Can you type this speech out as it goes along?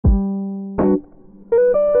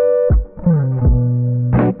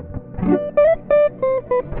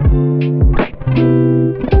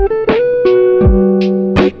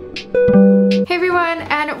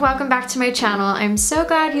back to my channel. I'm so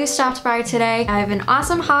glad you stopped by today. I have an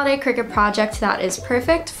awesome holiday Cricut project that is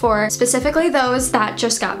perfect for specifically those that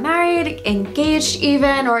just got married, engaged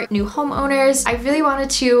even, or new homeowners. I really wanted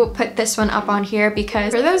to put this one up on here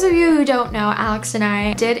because for those of you who don't know, Alex and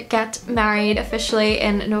I did get married officially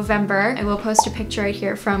in November. I will post a picture right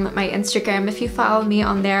here from my Instagram if you follow me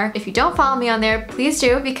on there. If you don't follow me on there, please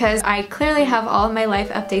do, because I clearly have all of my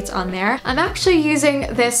life updates on there. I'm actually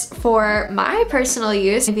using this for my personal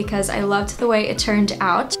use because I loved the way it turned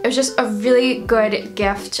out. It was just a really good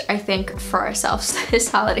gift, I think, for ourselves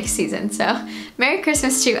this holiday season. So Merry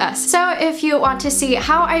Christmas to us. So if you want to see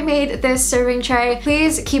how I made this serving tray,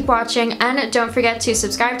 please keep watching and don't forget to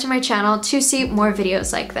subscribe to my channel to see more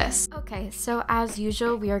videos like this. Okay, so as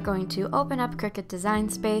usual, we are going to open up Cricut Design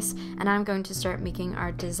Space and I'm going to start making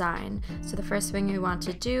our design. So the first thing we want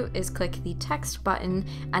to do is click the text button,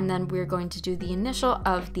 and then we're going to do the initial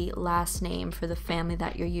of the last name for the family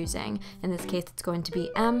that you're using. In this case, it's going to be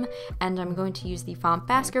M, and I'm going to use the font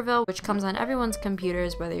Baskerville, which comes on everyone's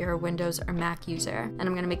computers, whether you're a Windows or Mac user. And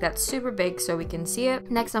I'm going to make that super big so we can see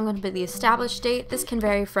it. Next, I'm going to put the established date. This can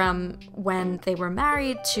vary from when they were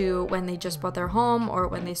married to when they just bought their home or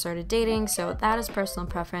when they started dating, so that is personal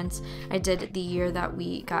preference. I did the year that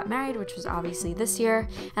we got married, which was obviously this year,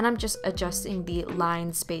 and I'm just adjusting the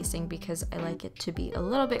line spacing because I like it to be a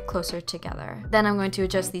little bit closer together. Then I'm going to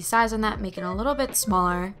adjust the size on that, make it a little bit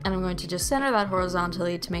smaller, and I'm going to just center that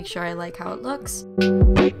horizontally to make sure I like how it looks.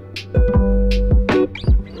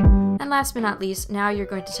 And last but not least, now you're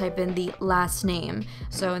going to type in the last name.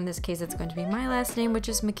 So in this case, it's going to be my last name, which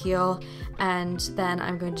is McKeel, and then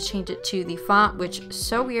I'm going to change it to the font, which,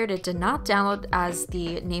 so weird, it did not download as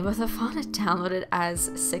the name of the font, it downloaded as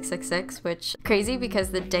 666, which crazy because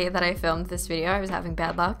the day that I filmed this video, I was having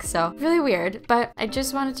bad luck, so really weird. But I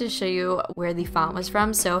just wanted to show you where the font was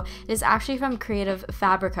from. So it is actually from Creative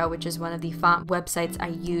Fabrica, which is one of the font websites I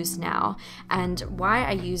use now. And why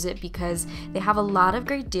I use it, because they have a lot of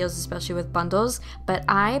great deals, especially with bundles, but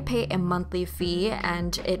I pay a monthly fee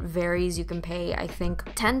and it varies. You can pay, I think,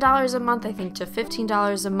 $10 a month, I think, to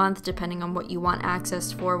 $15 a month, depending on what you want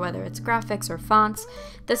access for, whether it's graphics or fonts.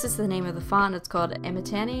 This is the name of the font. It's called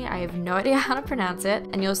Imitani. I have no idea how to pronounce it,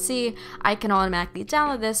 and you'll see I can automatically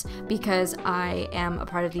download this because I am a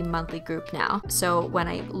part of the monthly group now. So when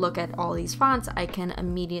I look at all these fonts, I can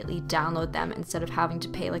immediately download them instead of having to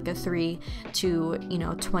pay like a $3 to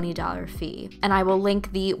 $20 fee. And I will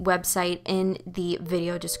link the website in the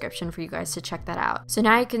video description for you guys to check that out. So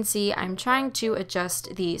now you can see I'm trying to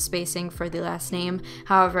adjust the spacing for the last name.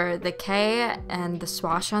 However, the K and the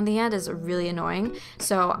swash on the end is really annoying.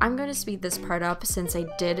 So I'm going to speed this part up since I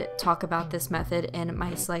did talk about this method in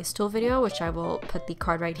my slice tool video, which I will put the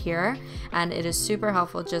card right here. And it is super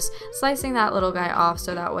helpful just slicing that little guy off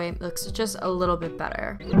so that way it looks just a little bit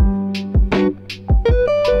better.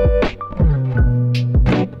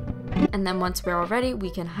 And then once we're all ready,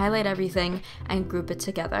 we can highlight everything and group it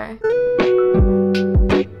together.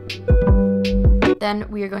 Then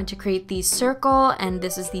we are going to create the circle, and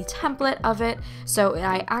this is the template of it. So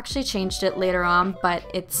I actually changed it later on, but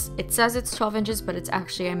it says it's 12 inches, but it's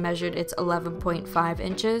actually, I measured, it's 11.5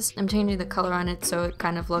 inches. I'm changing the color on it so it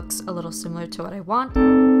kind of looks a little similar to what I want.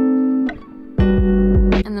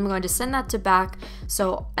 And I'm going to send that to back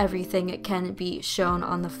so everything can be shown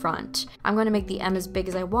on the front. I'm going to make the M as big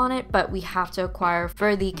as I want it, but we have to acquire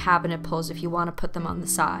for the cabinet pulls if you want to put them on the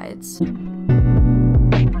sides.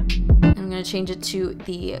 I'm going to change it to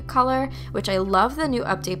the color, which I love the new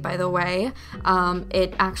update, by the way.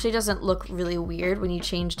 It actually doesn't look really weird when you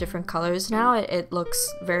change different colors now. It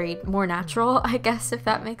looks very more natural, I guess, if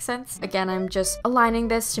that makes sense. Again, I'm just aligning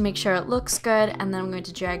this to make sure it looks good, and then I'm going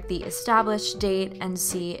to drag the established date and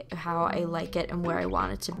see how I like it and where I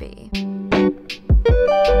want it to be.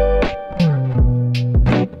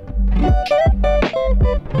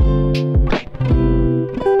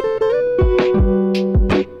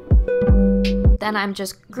 Then I'm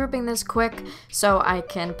just grouping this quick so I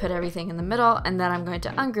can put everything in the middle, and then I'm going to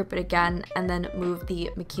ungroup it again and then move the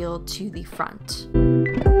McKeel to the front.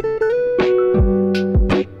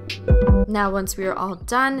 Now once we are all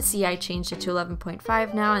done, see I changed it to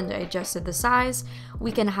 11.5 now and I adjusted the size. We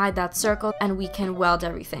can hide that circle and we can weld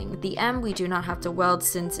everything. The M we do not have to weld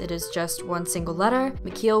since it is just one single letter.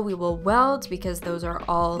 McKeel we will weld because those are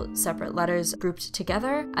all separate letters grouped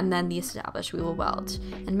together, and then the established we will weld.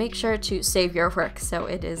 And make sure to save your work so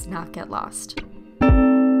it does not get lost.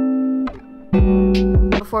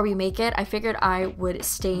 Before we make it, I figured I would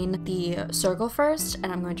stain the circle first, and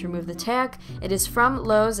I'm going to remove the tag. It is from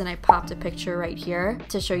Lowe's, and I popped a picture right here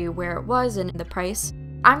to show you where it was and the price.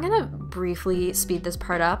 I'm gonna briefly speed this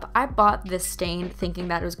part up. I bought this stain thinking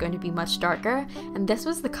that it was going to be much darker, and this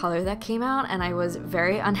was the color that came out, and I was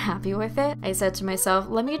very unhappy with it. I said to myself,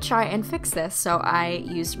 let me try and fix this. So I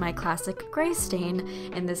used my classic gray stain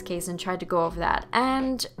in this case and tried to go over that,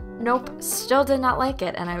 and nope, still did not like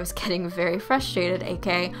it, and I was getting very frustrated,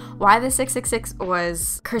 aka why the 666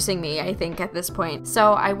 was cursing me, I think, at this point.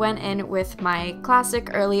 So I went in with my classic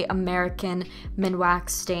early American Minwax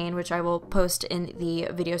stain, which I will post in the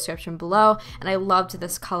video description below, and I loved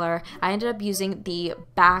this color. I ended up using the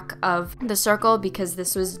back of the circle because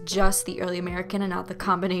this was just the early American and not the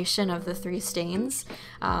combination of the 3 stains.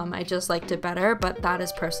 I just liked it better, but that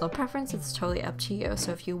is personal preference. It's totally up to you.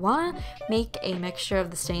 So if you want to make a mixture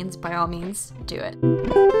of the stains, by all means, do it.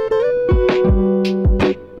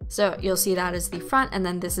 So you'll see that is the front, and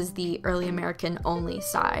then this is the early American only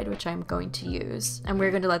side, which I'm going to use. And we're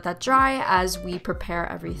going to let that dry as we prepare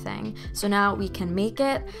everything. So now we can make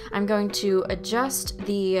it. I'm going to adjust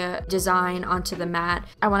the design onto the mat.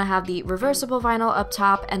 I want to have the reversible vinyl up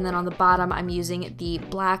top, and then on the bottom I'm using the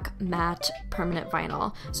black matte permanent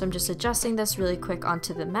vinyl. So I'm just adjusting this really quick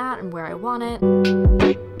onto the mat and where I want it.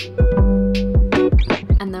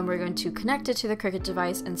 And then we're going to connect it to the CRICUT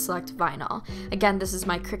device and select vinyl. Again, this is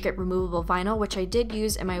my CRICUT removable vinyl, which I did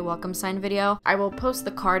use in my welcome sign video. I will post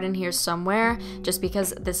the card in here somewhere just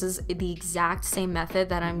because this is the exact same method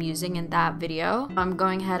that I'm using in that video. I'm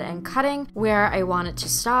going ahead and cutting where I want it to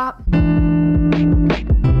stop.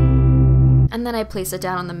 And then I place it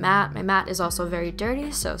down on the mat. My mat is also very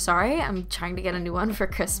dirty, so sorry. I'm trying to get a new one for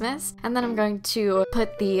Christmas. And then I'm going to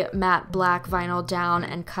put the matte black vinyl down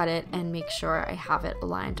and cut it and make sure I have it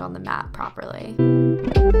aligned on the mat properly.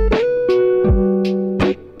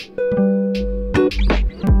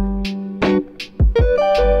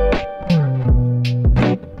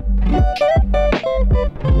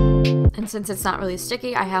 And since it's not really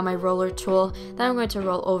sticky, I have my roller tool that I'm going to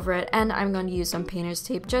roll over it, and I'm going to use some painter's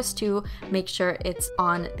tape just to make sure it's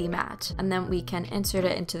on the mat. And then we can insert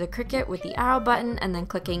it into the CRICUT with the arrow button and then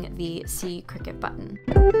clicking the C CRICUT button.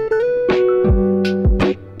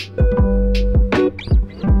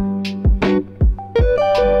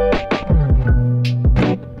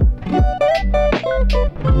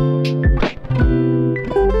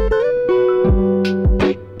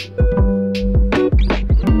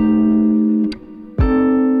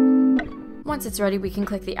 Once it's ready, we can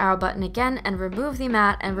click the arrow button again and remove the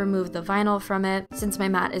mat and remove the vinyl from it. Since my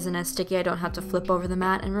mat isn't as sticky, I don't have to flip over the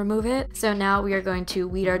mat and remove it. So now we are going to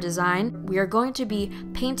weed our design. We are going to be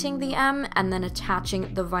painting the M and then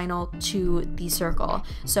attaching the vinyl to the circle.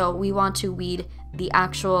 So we want to weed the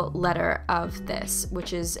actual letter of this,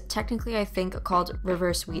 which is technically, I think, called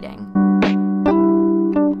reverse weeding.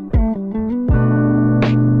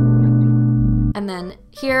 And then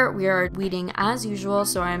here we are weeding as usual,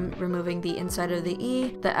 so I'm removing the inside of the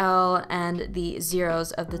E, the L, and the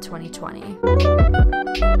zeros of the 2020.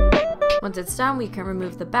 Once it's done, we can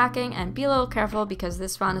remove the backing and be a little careful because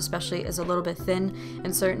this font especially is a little bit thin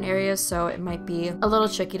in certain areas, so it might be a little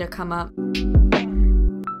tricky to come up.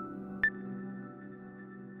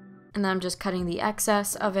 And then I'm just cutting the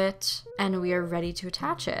excess of it, and we are ready to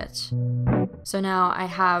attach it. So now I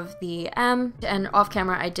have the M, and off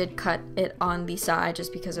camera I did cut it on the side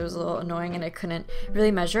just because it was a little annoying and I couldn't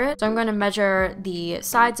really measure it. So I'm going to measure the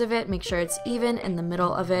sides of it, make sure it's even in the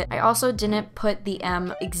middle of it. I also didn't put the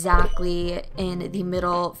M exactly in the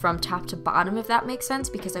middle from top to bottom, if that makes sense,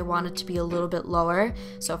 because I want it to be a little bit lower.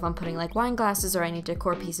 So if I'm putting like wine glasses or any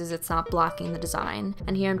decor pieces, it's not blocking the design.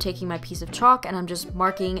 And here I'm taking my piece of chalk and I'm just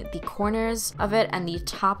marking the corners of it and the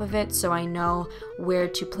top of it so I know where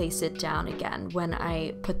to place it down again when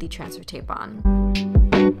I put the transfer tape on.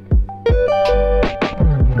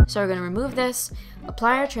 So we're going to remove this,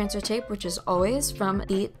 apply our transfer tape, which is always from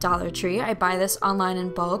the Dollar Tree. I buy this online in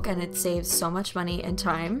bulk and it saves so much money and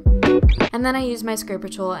time. And then I use my scraper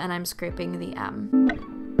tool and I'm scraping the M.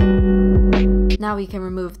 Now we can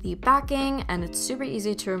remove the backing and it's super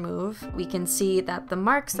easy to remove. We can see that the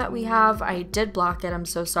marks that we have, I did block it, I'm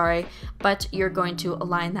so sorry, but you're going to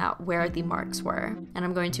align that where the marks were. And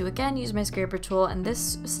I'm going to again use my scraper tool, and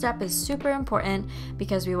this step is super important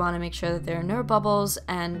because we want to make sure that there are no bubbles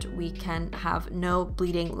and we can have no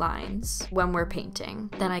bleeding lines when we're painting.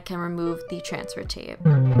 Then I can remove the transfer tape.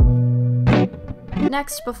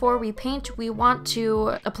 Next, before we paint, we want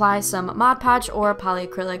to apply some Mod Podge or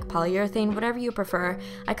polyacrylic, polyurethane, whatever you prefer.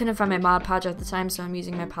 I couldn't find my Mod Podge at the time, so I'm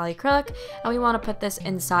using my polyacrylic, and we want to put this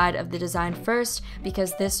inside of the design first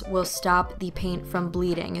because this will stop the paint from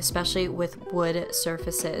bleeding, especially with wood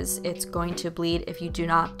surfaces. It's going to bleed if you do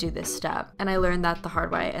not do this step, and I learned that the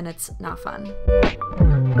hard way, and it's not fun.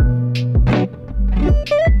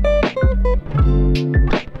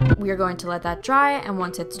 We are going to let that dry, and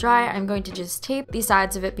once it's dry, I'm going to just tape the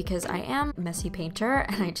sides of it because I am a messy painter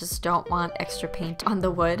and I just don't want extra paint on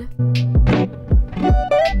the wood.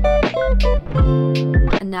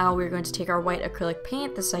 And now we're going to take our white acrylic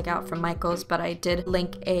paint. This I got from Michael's, but I did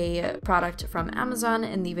link a product from Amazon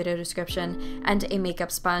in the video description, and a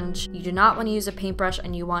makeup sponge. You do not want to use a paintbrush,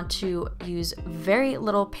 and you want to use very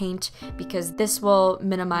little paint because this will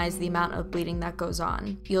minimize the amount of bleeding that goes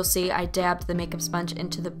on. You'll see I dabbed the makeup sponge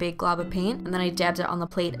into the big glob of paint, and then I dabbed it on the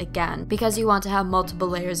plate again because you want to have multiple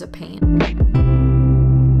layers of paint.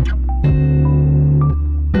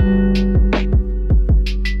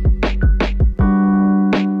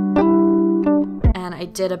 I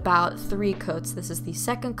did about 3 coats. This is the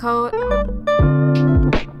second coat.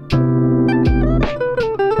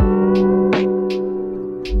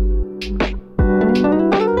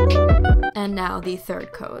 And now the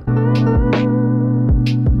third coat.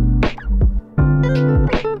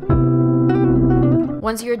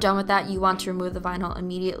 Once you're done with that, you want to remove the vinyl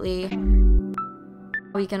immediately.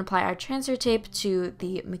 We can apply our transfer tape to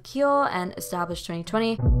the maquille and establish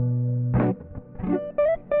 2020.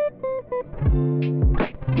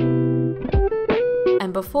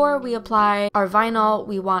 And before we apply our vinyl,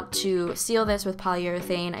 we want to seal this with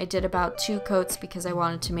polyurethane. I did about 2 coats because I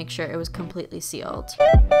wanted to make sure it was completely sealed.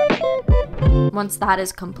 Once that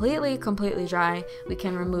is completely dry, we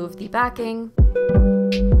can remove the backing.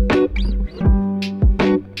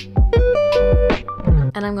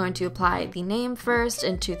 And I'm going to apply the name first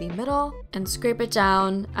into the middle and scrape it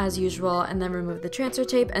down as usual, and then remove the transfer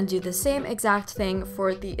tape and do the same exact thing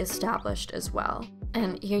for the established as well.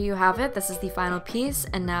 And here you have it. This is the final piece,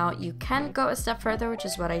 and now you can go a step further, which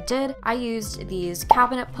is what I did. I used these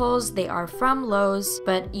cabinet pulls. They are from Lowe's,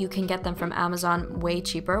 but you can get them from Amazon way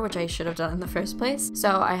cheaper, which I should have done in the first place.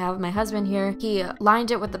 So I have my husband here. He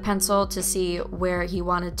lined it with the pencil to see where he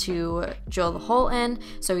wanted to drill the hole in.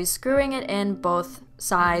 So he's screwing it in both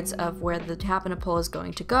sides of where the cabinet pull is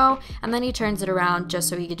going to go, and then he turns it around just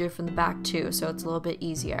so he can do it from the back too, so it's a little bit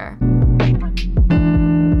easier.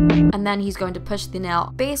 And then he's going to push the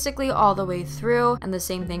nail basically all the way through, and the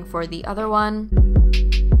same thing for the other one.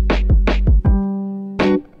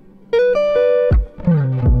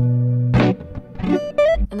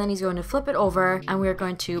 And then he's going to flip it over, and we're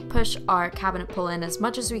going to push our cabinet pull in as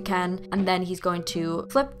much as we can, and then he's going to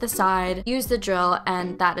flip the side, use the drill,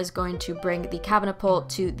 and that is going to bring the cabinet pull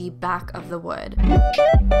to the back of the wood.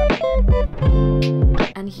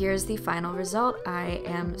 And here's the final result. I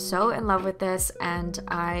am so in love with this, and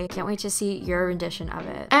I can't wait to see your rendition of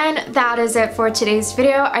it. And that is it for today's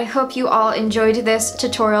video. I hope you all enjoyed this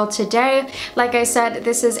tutorial today. Like I said,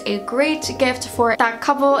 this is a great gift for that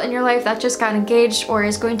couple in your life that just got engaged or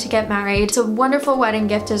is going to get married. It's a wonderful wedding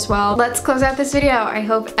gift as well. Let's close out this video. I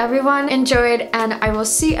hope everyone enjoyed, and I will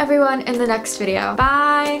see everyone in the next video.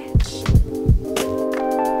 Bye!